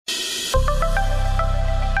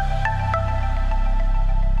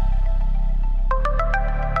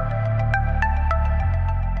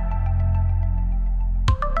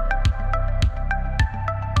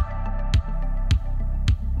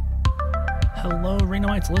Hello,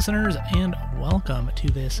 Renoites listeners, and welcome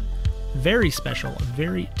to this very special,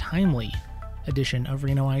 very timely edition of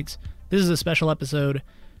Renoites. This is a special episode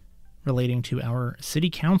relating to our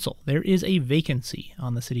city council. There is a vacancy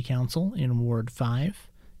on the city council in Ward 5.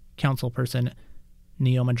 Councilperson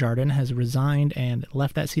Neoma Jardin has resigned and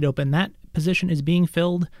left that seat open. That position is being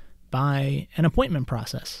filled by an appointment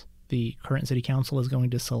process. The current city council is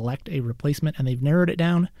going to select a replacement, and they've narrowed it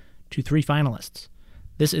down to 3 finalists.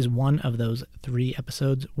 This is one of those 3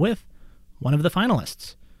 episodes with one of the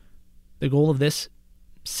finalists. The goal of this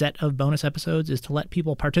set of bonus episodes is to let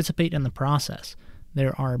people participate in the process.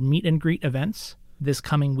 There are meet and greet events this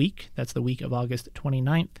coming week. That's the week of August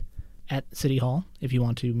 29th at City Hall. If you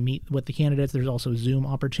want to meet with the candidates, there's also Zoom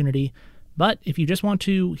opportunity. But if you just want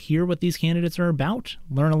to hear what these candidates are about,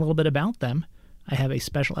 learn a little bit about them, I have a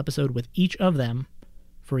special episode with each of them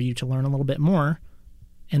for you to learn a little bit more.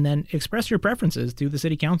 And then express your preferences to the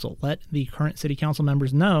city council. Let the current city council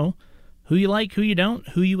members know who you like, who you don't,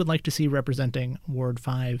 who you would like to see representing Ward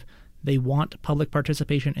 5. They want public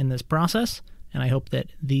participation in this process, and I hope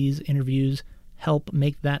that these interviews help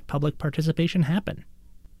make that public participation happen.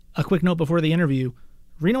 A quick note before the interview,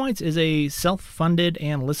 Renoites is a self-funded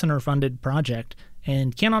and listener-funded project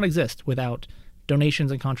and cannot exist without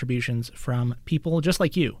donations and contributions from people just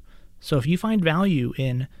like you. So if you find value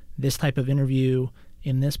in this type of interview,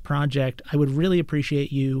 in this project, I would really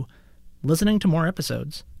appreciate you listening to more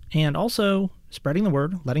episodes and also spreading the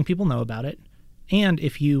word, letting people know about it. And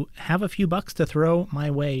if you have a few bucks to throw my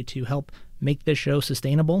way to help make this show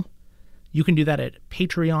sustainable, you can do that at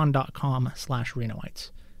patreon.com/Renoites.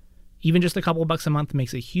 Even just a couple of bucks a month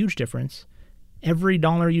makes a huge difference. Every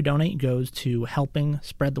dollar you donate goes to helping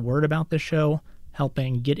spread the word about this show,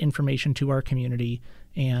 helping get information to our community,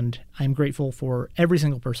 and I'm grateful for every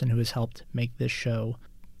single person who has helped make this show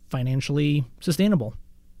financially sustainable,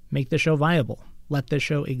 make this show viable, let this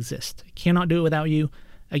show exist. I cannot do it without you.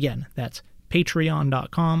 Again, that's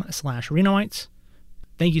patreon.com/Renoites.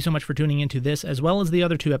 Thank you so much for tuning into this, as well as the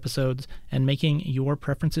other 2 episodes, and making your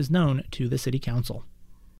preferences known to the City Council.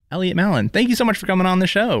 Elliot Mallon, thank you so much for coming on the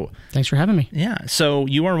show. Thanks for having me. Yeah, so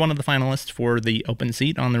you are one of the finalists for the open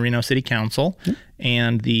seat on the Reno City Council,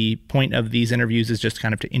 and the point of these interviews is just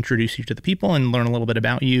kind of to introduce you to the people and learn a little bit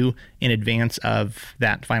about you in advance of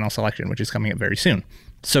that final selection, which is coming up very soon.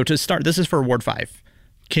 So to start, this is for Ward 5.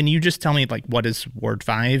 Can you just tell me, what is Ward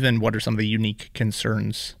 5 and what are some of the unique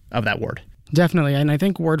concerns of that ward? Definitely, and I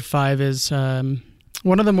think Ward 5 is one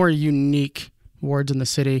of the more unique wards in the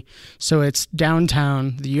city. So it's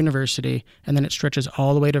downtown, the university, and then it stretches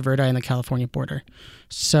all the way to Verdi and the California border.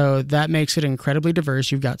 So that makes it incredibly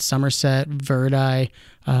diverse. You've got Somerset, Verdi,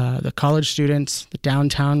 the college students, the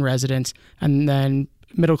downtown residents, and then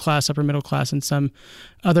middle class, upper middle class, and some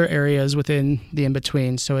other areas within the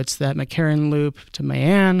in-between. So it's that McCarran Loop to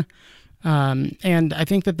Mayan. And I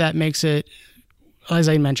think that makes it, as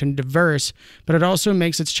I mentioned, diverse, but it also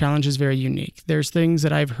makes its challenges very unique. There's things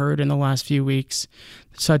that I've heard in the last few weeks,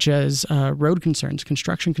 such as road concerns,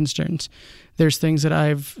 construction concerns. There's things that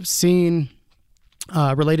I've seen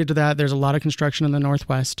related to that. There's a lot of construction in the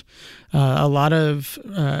Northwest, a lot of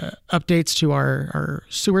updates to our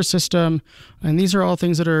sewer system, and these are all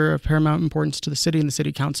things that are of paramount importance to the city and the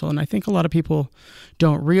city council. And I think a lot of people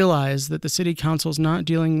don't realize that the city council is not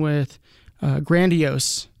dealing with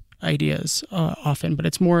grandiose ideas often, but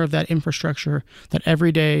it's more of that infrastructure, that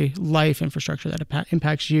everyday life infrastructure that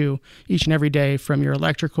impacts you each and every day, from your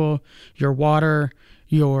electrical, your water,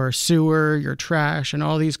 your sewer, your trash, and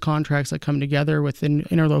all these contracts that come together within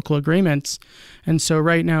interlocal agreements. And so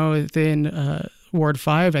right now within Ward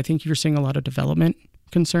 5, I think you're seeing a lot of development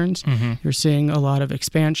concerns. Mm-hmm. You're seeing a lot of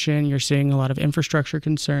expansion. You're seeing a lot of infrastructure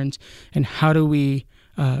concerns. And how do we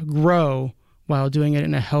grow while doing it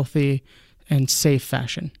in a healthy and safe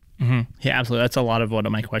fashion? Mm-hmm. Yeah, absolutely. That's a lot of what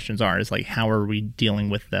my questions are, is how are we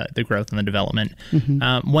dealing with the growth and the development?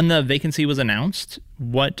 Mm-hmm. When the vacancy was announced,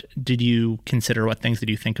 what did you consider? What things did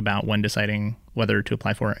you think about when deciding whether to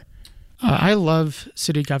apply for it? I love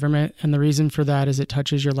city government, and the reason for that is it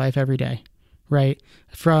touches your life every day, right?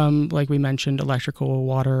 From, like we mentioned, electrical,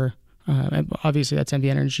 water. Obviously, that's NV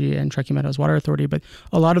Energy and Truckee Meadows Water Authority, but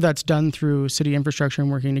a lot of that's done through city infrastructure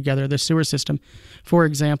and working together. The sewer system, for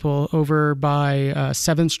example, over by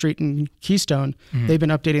 7th Street and Keystone, they've been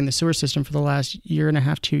updating the sewer system for the last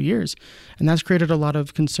 1.5 to 2 years, and that's created a lot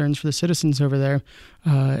of concerns for the citizens over there.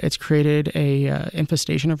 It's created a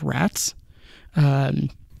infestation of rats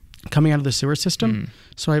coming out of the sewer system.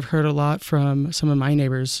 So I've heard a lot from some of my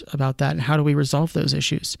neighbors about that and how do we resolve those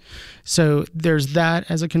issues. So there's that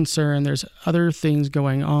as a concern. There's other things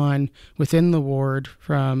going on within the ward,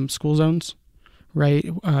 from school zones, right?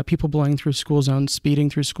 People blowing through school zones, speeding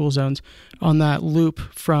through school zones. On that loop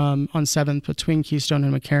on 7th between Keystone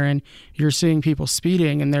and McCarran, you're seeing people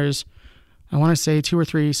speeding, and there's, I want to say, 2 or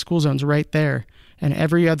 3 school zones right there. And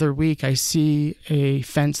every other week I see a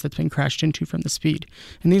fence that's been crashed into from the speed.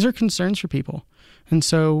 And these are concerns for people. And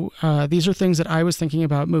so these are things that I was thinking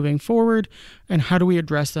about moving forward, and how do we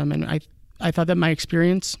address them? And I thought that my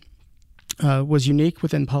experience was unique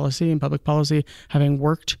within policy and public policy, having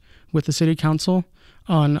worked with the city council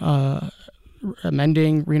on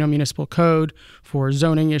amending Reno Municipal Code for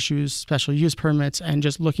zoning issues, special use permits, and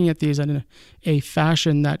just looking at these in a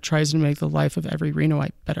fashion that tries to make the life of every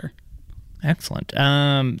Renoite better. Excellent.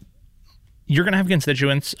 You're going to have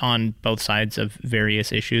constituents on both sides of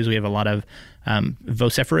various issues. We have a lot of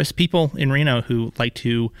vociferous people in Reno who like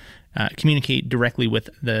to communicate directly with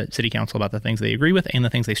the city council about the things they agree with and the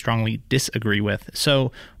things they strongly disagree with.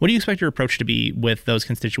 So what do you expect your approach to be with those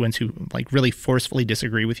constituents who really forcefully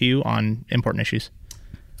disagree with you on important issues?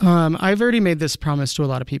 I've already made this promise to a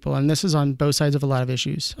lot of people, and this is on both sides of a lot of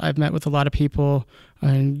issues. I've met with a lot of people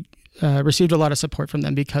and received a lot of support from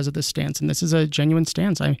them because of this stance. And this is a genuine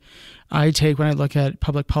stance I take when I look at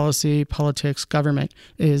public policy, politics, government,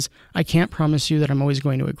 is I can't promise you that I'm always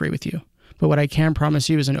going to agree with you. But what I can promise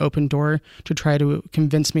you is an open door to try to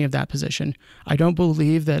convince me of that position. I don't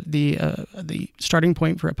believe that the starting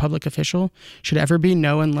point for a public official should ever be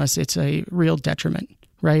no unless it's a real detriment,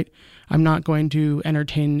 right? I'm not going to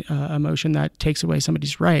entertain a motion that takes away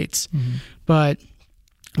somebody's rights. Mm-hmm. But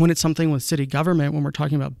when it's something with city government, when we're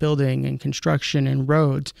talking about building and construction and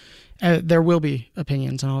roads, there will be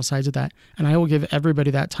opinions on all sides of that. And I will give everybody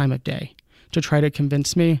that time of day to try to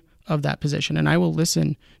convince me of that position. And I will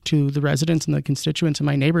listen to the residents and the constituents and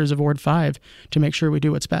my neighbors of Ward 5 to make sure we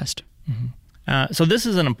do what's best. Mm-hmm. So this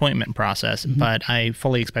is an appointment process, mm-hmm. but I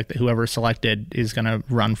fully expect that whoever is selected is going to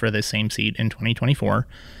run for the same seat in 2024.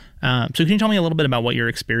 So can you tell me a little bit about what your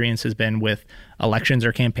experience has been with elections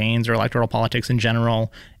or campaigns or electoral politics in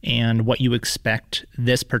general, and what you expect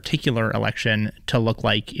this particular election to look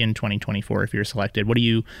like in 2024 if you're selected? What do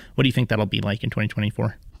you think that'll be like in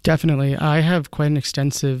 2024? Definitely. I have quite an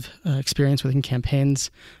extensive experience within campaigns.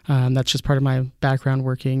 That's just part of my background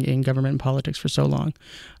working in government and politics for so long.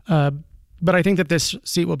 But I think that this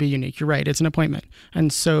seat will be unique. You're right. It's an appointment.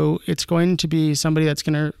 And so it's going to be somebody that's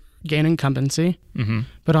going to gain incumbency. Mm-hmm.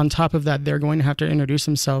 But on top of that, they're going to have to introduce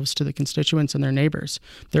themselves to the constituents and their neighbors.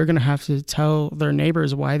 They're going to have to tell their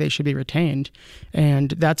neighbors why they should be retained. And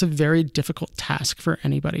that's a very difficult task for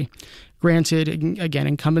anybody. Granted, again,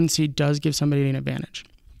 incumbency does give somebody an advantage.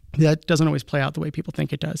 That doesn't always play out the way people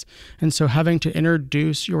think it does. And so having to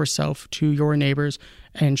introduce yourself to your neighbors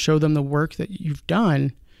and show them the work that you've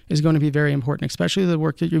done is going to be very important, especially the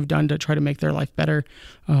work that you've done to try to make their life better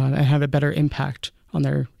and have a better impact on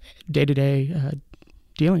their day-to-day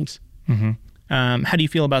dealings. Mm-hmm. How do you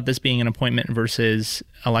feel about this being an appointment versus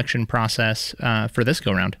election process for this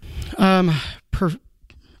go-round?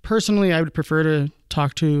 Personally, I would prefer to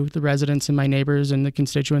talk to the residents and my neighbors and the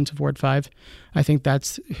constituents of Ward 5. I think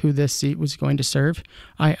that's who this seat was going to serve.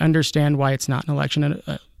 I understand why it's not an election.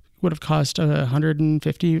 It would have cost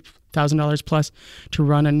 $150,000 plus to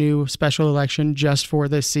run a new special election just for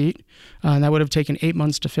this seat. And that would have taken 8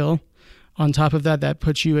 months to fill. On top of that, that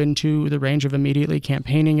puts you into the range of immediately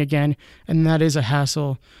campaigning again. And that is a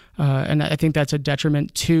hassle. And I think that's a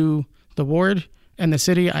detriment to the ward and the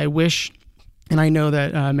city. I wish... And I know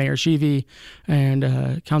that Mayor Sheevy and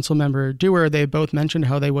Councilmember Dewar, they both mentioned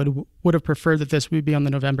how they would have preferred that this would be on the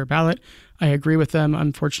November ballot. I agree with them.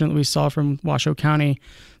 Unfortunately, we saw from Washoe County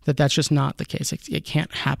that that's just not the case. It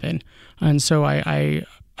can't happen. And so I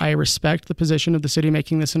respect the position of the city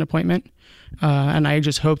making this an appointment. And I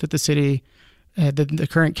just hope that the city, the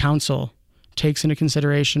current council, takes into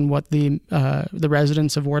consideration what the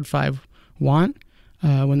residents of Ward 5 want.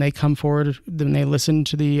 When they come forward, when they listen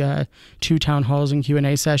to the 2 town halls and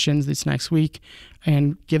Q&A sessions this next week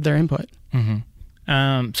and give their input.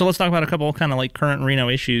 Mm-hmm. So let's talk about a couple kind of current Reno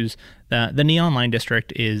issues. The Neon Line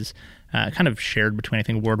District is kind of shared between, I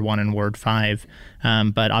think, Ward 1 and Ward 5,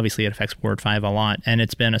 but obviously it affects Ward 5 a lot, and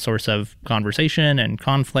it's been a source of conversation and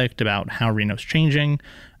conflict about how Reno's changing.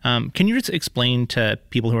 Can you just explain to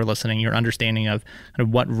people who are listening your understanding of kind of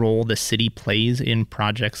what role the city plays in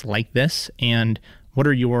projects like this, and what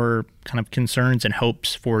are your kind of concerns and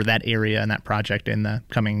hopes for that area and that project in the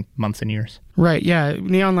coming months and years? Right, yeah.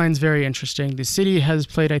 Neon Line's very interesting. The city has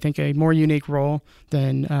played, I think, a more unique role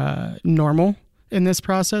than normal in this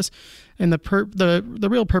process. And the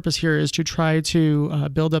real purpose here is to try to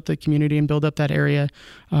build up the community and build up that area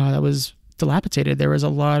that was dilapidated. There was a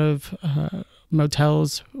lot of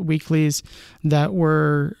motels, weeklies that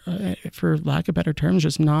were, for lack of better terms,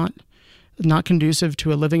 just not conducive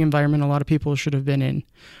to a living environment a lot of people should have been in.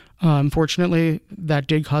 Unfortunately, that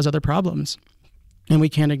did cause other problems, and we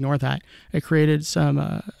can't ignore that. It created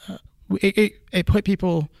some, it put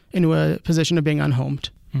people into a position of being unhomed.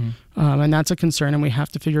 And that's a concern, and we have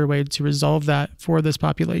to figure a way to resolve that for this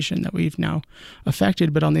population that we've now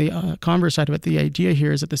affected. But on the converse side of it, the idea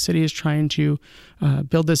here is that the city is trying to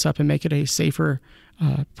build this up and make it a safer,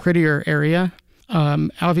 prettier area.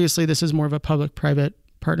 Obviously, this is more of a public-private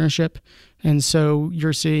partnership, and so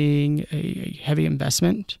you're seeing a heavy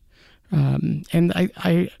investment. And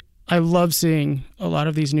I love seeing a lot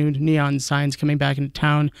of these new neon signs coming back into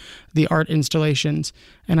town, the art installations,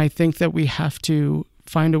 and I think that we have to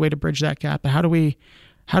find a way to bridge that gap. But how do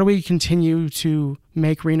we continue to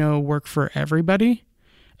make Reno work for everybody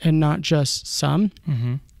and not just some?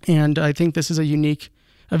 And I think this is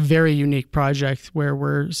a very unique project where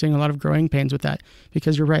we're seeing a lot of growing pains with that,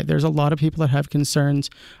 because you're right, there's a lot of people that have concerns.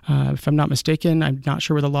 If I'm not mistaken, I'm not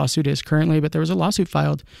sure where the lawsuit is currently, but there was a lawsuit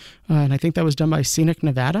filed, and I think that was done by Scenic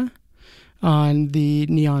Nevada on the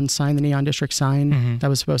neon sign, the Neon District sign that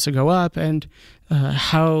was supposed to go up, and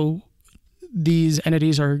how these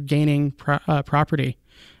entities are gaining property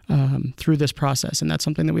through this process. And that's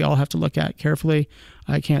something that we all have to look at carefully.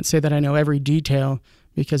 I can't say that I know every detail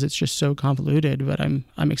because it's just so convoluted, but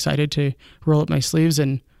I'm excited to roll up my sleeves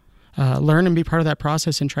and learn and be part of that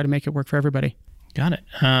process and try to make it work for everybody. Got it.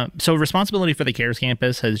 So responsibility for the CARES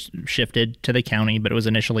campus has shifted to the county, but it was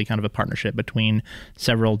initially kind of a partnership between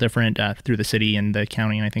several different, through the city and the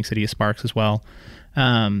county, and I think City of Sparks as well.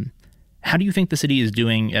 How do you think the city is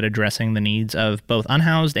doing at addressing the needs of both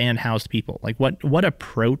unhoused and housed people? Like what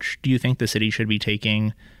approach do you think the city should be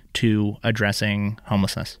taking to addressing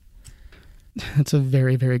homelessness? That's a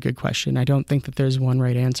very, very good question. I don't think that there's one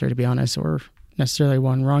right answer, to be honest, or necessarily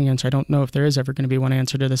one wrong answer. I don't know if there is ever going to be one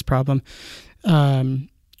answer to this problem.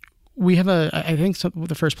 We have I think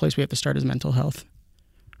the first place we have to start is mental health.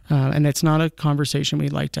 And it's not a conversation we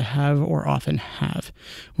like to have or often have.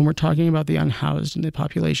 When we're talking about the unhoused and the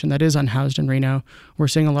population that is unhoused in Reno, we're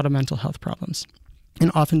seeing a lot of mental health problems.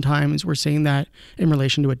 And oftentimes we're seeing that in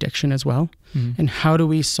relation to addiction as well. And how do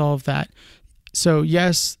we solve that? So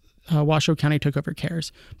yes, Washoe County took over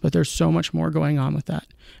CARES, but there's so much more going on with that.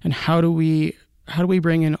 And how do we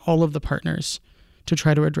bring in all of the partners to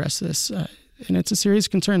try to address this? And it's a serious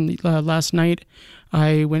concern. Last night,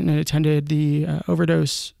 I went and attended the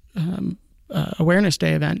Overdose Awareness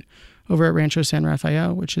Day event over at Rancho San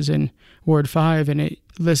Rafael, which is in Ward 5, and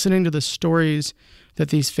listening to the stories that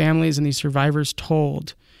these families and these survivors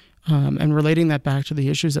told, and relating that back to the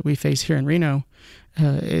issues that we face here in Reno,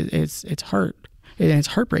 it's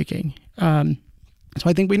heartbreaking. So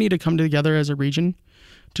I think we need to come together as a region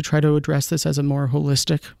to try to address this as a more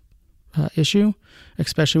holistic issue,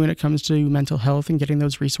 especially when it comes to mental health and getting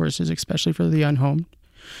those resources, especially for the unhomed,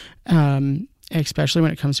 especially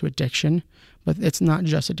when it comes to addiction. But it's not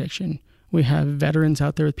just addiction. We have veterans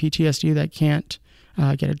out there with PTSD that can't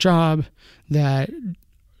get a job, that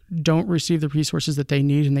don't receive the resources that they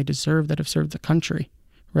need and they deserve, that have served the country,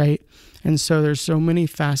 right? And so there's so many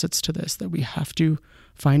facets to this that we have to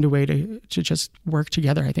find a way to just work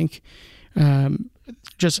together. I think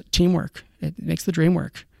just teamwork, it makes the dream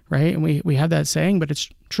work, right? And we have that saying, but it's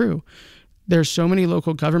true. There's so many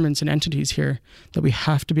local governments and entities here that we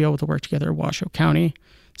have to be able to work together. Washoe County,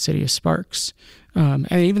 City of Sparks,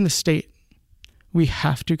 and even the state. We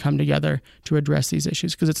have to come together to address these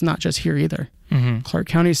issues because it's not just here either. Clark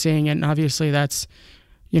County's seeing it, and obviously that's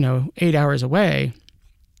 8 hours away,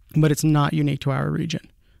 but it's not unique to our region.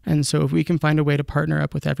 And so if we can find a way to partner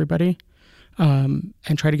up with everybody and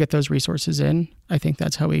try to get those resources in, I think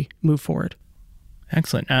that's how we move forward.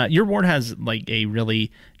 Excellent. Your ward has like a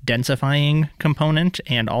really densifying component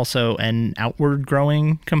and also an outward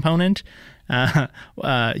growing component.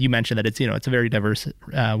 You mentioned that it's a very diverse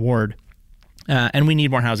ward. And we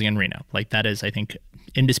need more housing in Reno. Like that is, I think,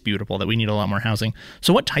 indisputable that we need a lot more housing.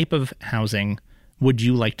 So what type of housing would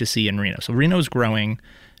you like to see in Reno? So Reno's growing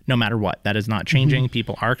no matter what. That is not changing.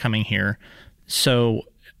 People are coming here. So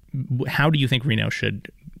how do you think Reno should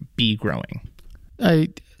be growing?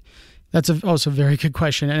 That's also a very good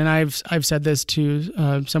question. And I've said this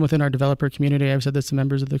to some within our developer community. I've said this to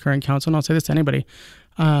members of the current council, and I'll say this to anybody.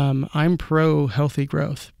 I'm pro healthy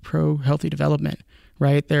growth, pro healthy development.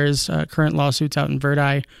 Right? There's current lawsuits out in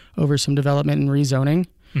Verdi over some development and rezoning.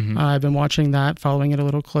 I've been watching that, following it a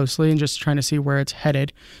little closely, and just trying to see where it's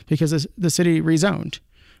headed because the city rezoned.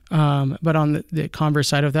 But on the converse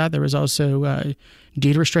side of that, there was also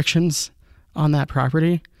deed restrictions on that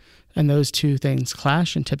property. and those two things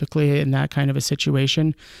clash. And typically in that kind of a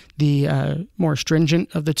situation, the more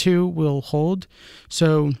stringent of the two will hold.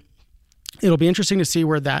 So it'll be interesting to see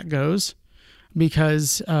where that goes,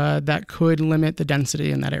 because that could limit the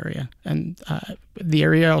density in that area. And the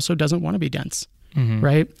area also doesn't want to be dense,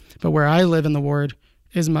 right? But where I live in the ward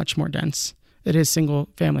is much more dense. It is single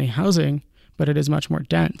family housing, but it is much more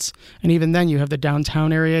dense. And even then, you have the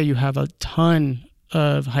downtown area, you have a ton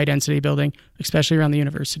of high density building, especially around the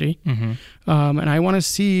university. And I want to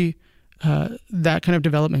see that kind of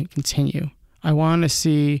development continue. I want to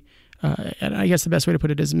see, and I guess the best way to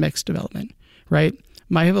put it is mixed development, right?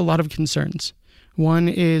 I have a lot of concerns. One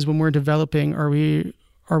is when we're developing, are we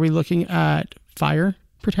looking at fire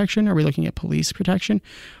protection? Are we looking at police protection?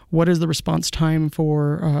 What is the response time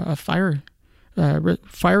for a fire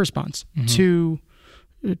response to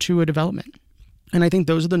a development? And I think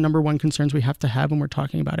those are the number one concerns we have to have when we're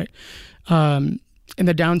talking about it. In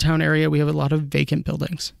the downtown area, we have a lot of vacant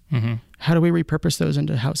buildings. How do we repurpose those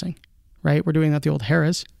into housing, right? We're doing that at the old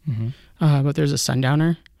Harrah's, but there's a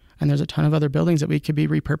Sundowner, and there's a ton of other buildings that we could be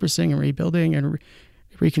repurposing and rebuilding and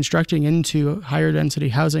reconstructing into higher density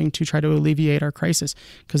housing to try to alleviate our crisis.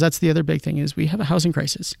 Because that's the other big thing, is we have a housing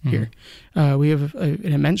crisis here. We have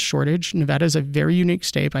an immense shortage. Nevada is a very unique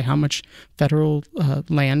state by how much federal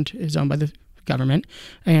land is owned by the government,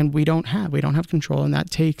 and we don't have control. And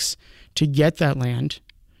that takes, to get that land,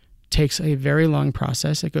 takes a very long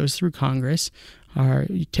process. It goes through Congress.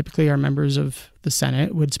 Typically our members of the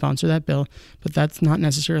Senate would sponsor that bill, but that's not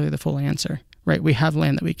necessarily the full answer, right? We have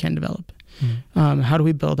land that we can develop. How do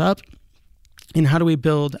we build up, and how do we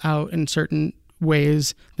build out in certain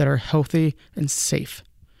ways that are healthy and safe?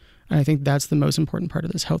 And I think that's the most important part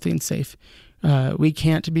of this, healthy and safe. We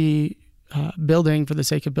can't be building for the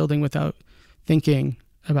sake of building without thinking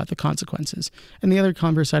about the consequences. And the other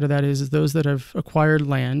converse side of that is those that have acquired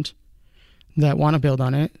land, that want to build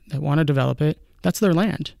on it, that want to develop it, that's their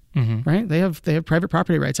land, right? They have private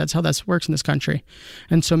property rights. That's how this works in this country.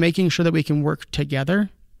 And so making sure that we can work together,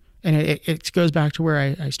 and it goes back to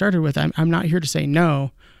where I started with, I'm not here to say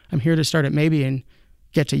no. I'm here to start at maybe and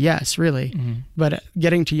get to yes, really. But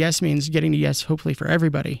getting to yes means getting to yes, hopefully for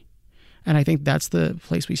everybody. And I think that's the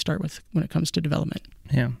place we start with when it comes to development.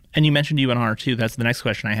 Yeah. And you mentioned UNR too. That's the next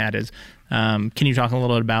question I had is, can you talk a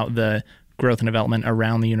little bit about the growth and development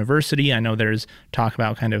around the university? I know there's talk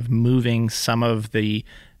about kind of moving some of the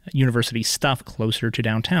university stuff closer to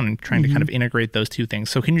downtown and trying to kind of integrate those two things.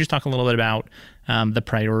 So can you just talk a little bit about the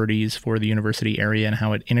priorities for the university area and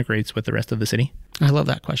how it integrates with the rest of the city? I love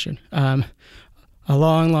that question. A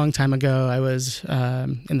long, long time ago, I was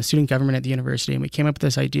in the student government at the university, and we came up with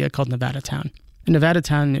this idea called Nevada Town. And Nevada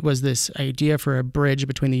Town was this idea for a bridge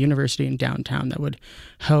between the university and downtown that would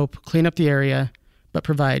help clean up the area, but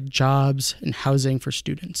provide jobs and housing for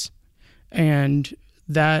students. And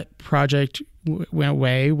that project went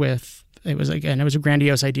away with, it was a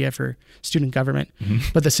grandiose idea for student government,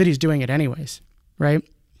 but the city's doing it anyways, right?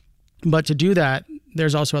 But to do that,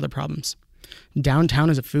 there's also other problems. Downtown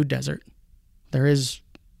is a food desert. There is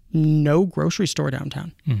no grocery store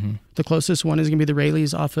downtown. The closest one is going to be the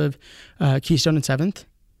Rayleigh's off of Keystone and 7th.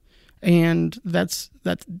 And that's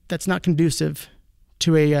not conducive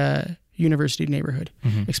to a university neighborhood,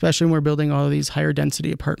 especially when we're building all of these higher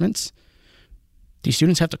density apartments. These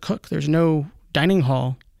students have to cook. There's no dining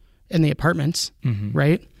hall in the apartments,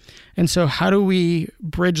 right? And so how do we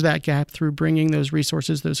bridge that gap through bringing those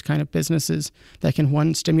resources, those kind of businesses that can,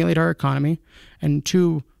 one, stimulate our economy, and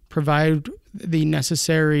two, provide the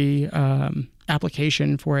necessary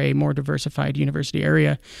application for a more diversified university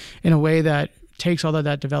area in a way that takes all of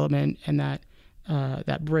that development and that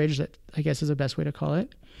bridge, that I guess is the best way to call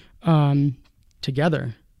it,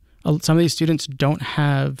 together. Some of these students don't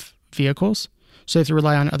have vehicles, so they have to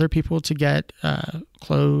rely on other people to get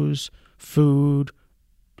clothes, food,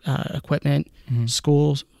 equipment,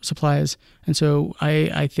 school supplies. And so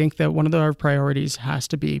I think that one of our priorities has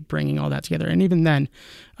to be bringing all that together. And even then,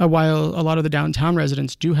 while a lot of the downtown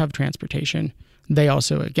residents do have transportation, they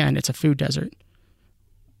also, again, it's a food desert.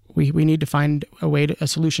 We need to find a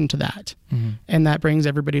solution to that. And that brings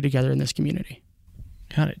everybody together in this community.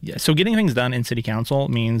 Got it. Yeah. So getting things done in city council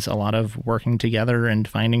means a lot of working together and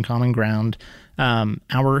finding common ground.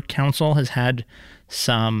 Our council has had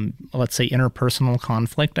some, let's say, interpersonal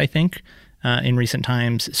conflict, I think, in recent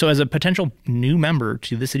times. So as a potential new member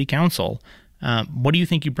to the city council, what do you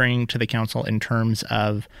think you bring to the council in terms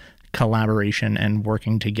of collaboration and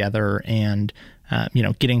working together and,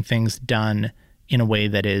 getting things done in a way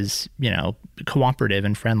that is, cooperative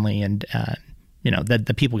and friendly and, that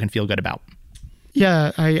the people can feel good about?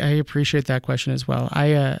 Yeah, I appreciate that question as well.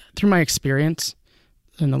 Through my experience,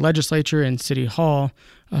 in the legislature and City Hall,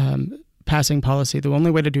 passing policy, the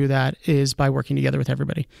only way to do that is by working together with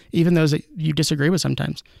everybody, even those that you disagree with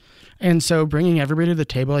sometimes. And so bringing everybody to the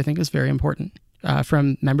table, I think, is very important,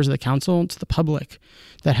 from members of the council to the public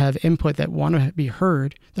that have input, that want to be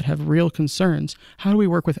heard, that have real concerns. How do we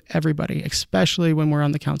work with everybody, especially when we're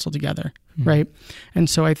on the council together, right? And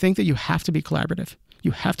so I think that you have to be collaborative.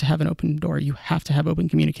 You have to have an open door. You have to have open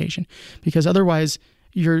communication, because otherwise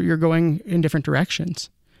you're going in different directions.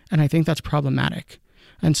 And I think that's problematic.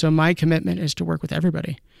 And so my commitment is to work with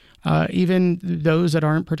everybody, even those that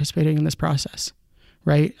aren't participating in this process,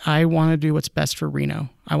 right? I want to do what's best for Reno.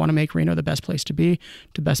 I want to make Reno the best place to be,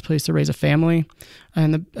 the best place to raise a family,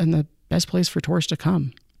 and the best place for tourists to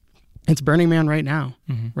come. It's Burning Man right now,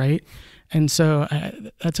 right? And so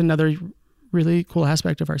that's another really cool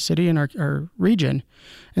aspect of our city and our region.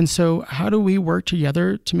 And so how do we work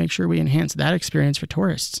together to make sure we enhance that experience for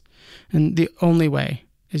tourists? And the only way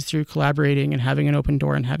is through collaborating and having an open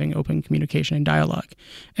door and having open communication and dialogue.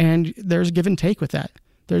 And there's give and take with that.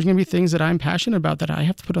 There's going to be things that I'm passionate about that I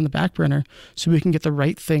have to put on the back burner so we can get the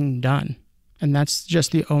right thing done. And that's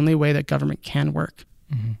just the only way that government can work.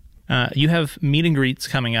 You have meet and greets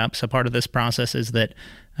coming up. So part of this process is that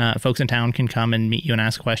folks in town can come and meet you and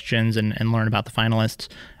ask questions and learn about the finalists.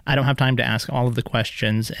 I don't have time to ask all of the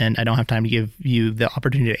questions, and I don't have time to give you the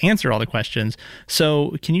opportunity to answer all the questions.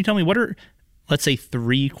 So can you tell me, what are, let's say,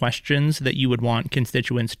 3 questions that you would want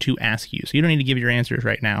constituents to ask you? So you don't need to give your answers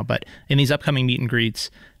right now, but in these upcoming meet and greets,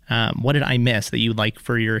 what did I miss that you'd like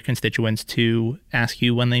for your constituents to ask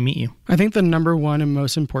you when they meet you? I think the number one and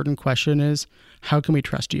most important question is, how can we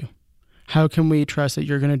trust you? How can we trust that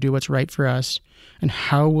you're going to do what's right for us? And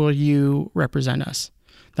how will you represent us?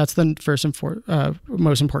 That's the first and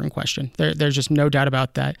most important question. There's just no doubt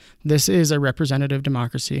about that. This is a representative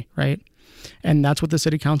democracy, right? And that's what the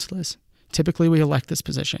city council is. Typically, we elect this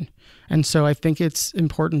position. And so I think it's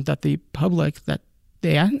important that the public, that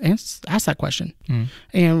they ask that question.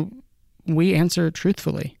 And we answer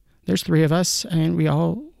truthfully. There's 3 of us, and we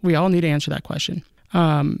all need to answer that question.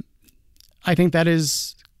 I think that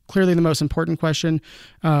is clearly the most important question.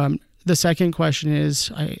 The second question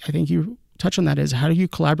is, I think you touch on that, is how do you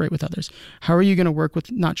collaborate with others? How are you going to work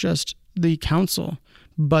with not just the council,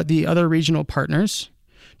 but the other regional partners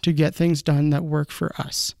to get things done that work for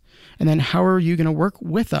us? And then how are you going to work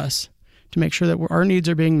with us to make sure that our needs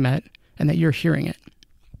are being met and that you're hearing it?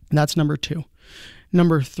 And that's number 2.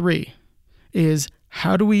 Number 3 is,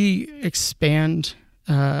 how do we expand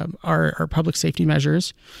our public safety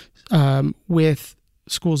measures with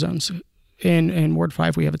school zones? In Ward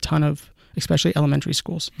 5, we have a ton of, especially elementary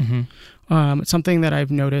schools. Something that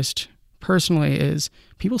I've noticed personally is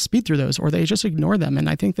people speed through those, or they just ignore them. And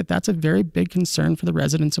I think that that's a very big concern for the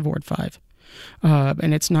residents of Ward 5.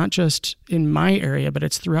 And it's not just in my area, but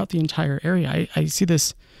it's throughout the entire area. I see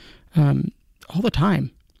this all the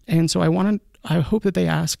time. And so I hope that they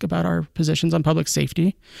ask about our positions on public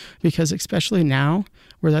safety, because especially now,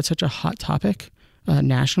 where that's such a hot topic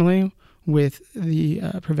nationally with the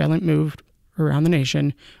prevalent move around the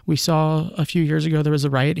nation. We saw a few years ago, there was a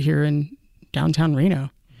riot here in downtown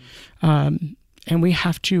Reno. And we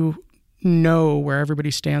have to know where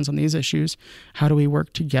everybody stands on these issues. How do we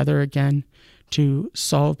work together again to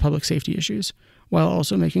solve public safety issues while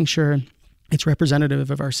also making sure it's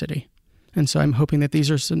representative of our city? And so I'm hoping that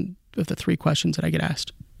these are some of the 3 questions that I get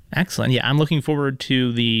asked. Excellent. Yeah, I'm looking forward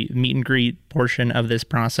to the meet and greet portion of this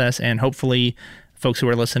process, and hopefully folks who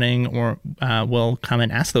are listening will come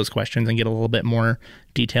and ask those questions and get a little bit more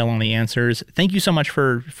detail on the answers. Thank you so much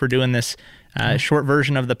for doing this short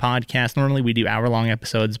version of the podcast. Normally we do hour-long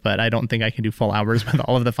episodes, but I don't think I can do full hours with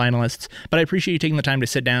all of the finalists. But I appreciate you taking the time to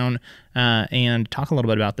sit down and talk a little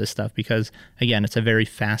bit about this stuff, because, again, it's a very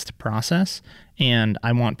fast process, and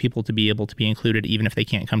I want people to be able to be included even if they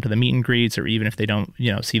can't come to the meet and greets, or even if they don't,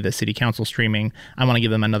 see the city council streaming. I want to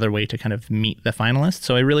give them another way to kind of meet the finalists.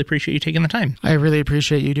 So I really appreciate you taking the time. I really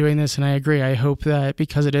appreciate you doing this, and I agree. I hope that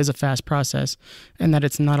because it is a fast process and that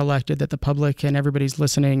it's not elected, that the public and everybody's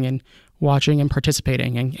listening and watching and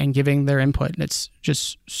participating and giving their input. It's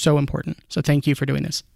just so important. So thank you for doing this.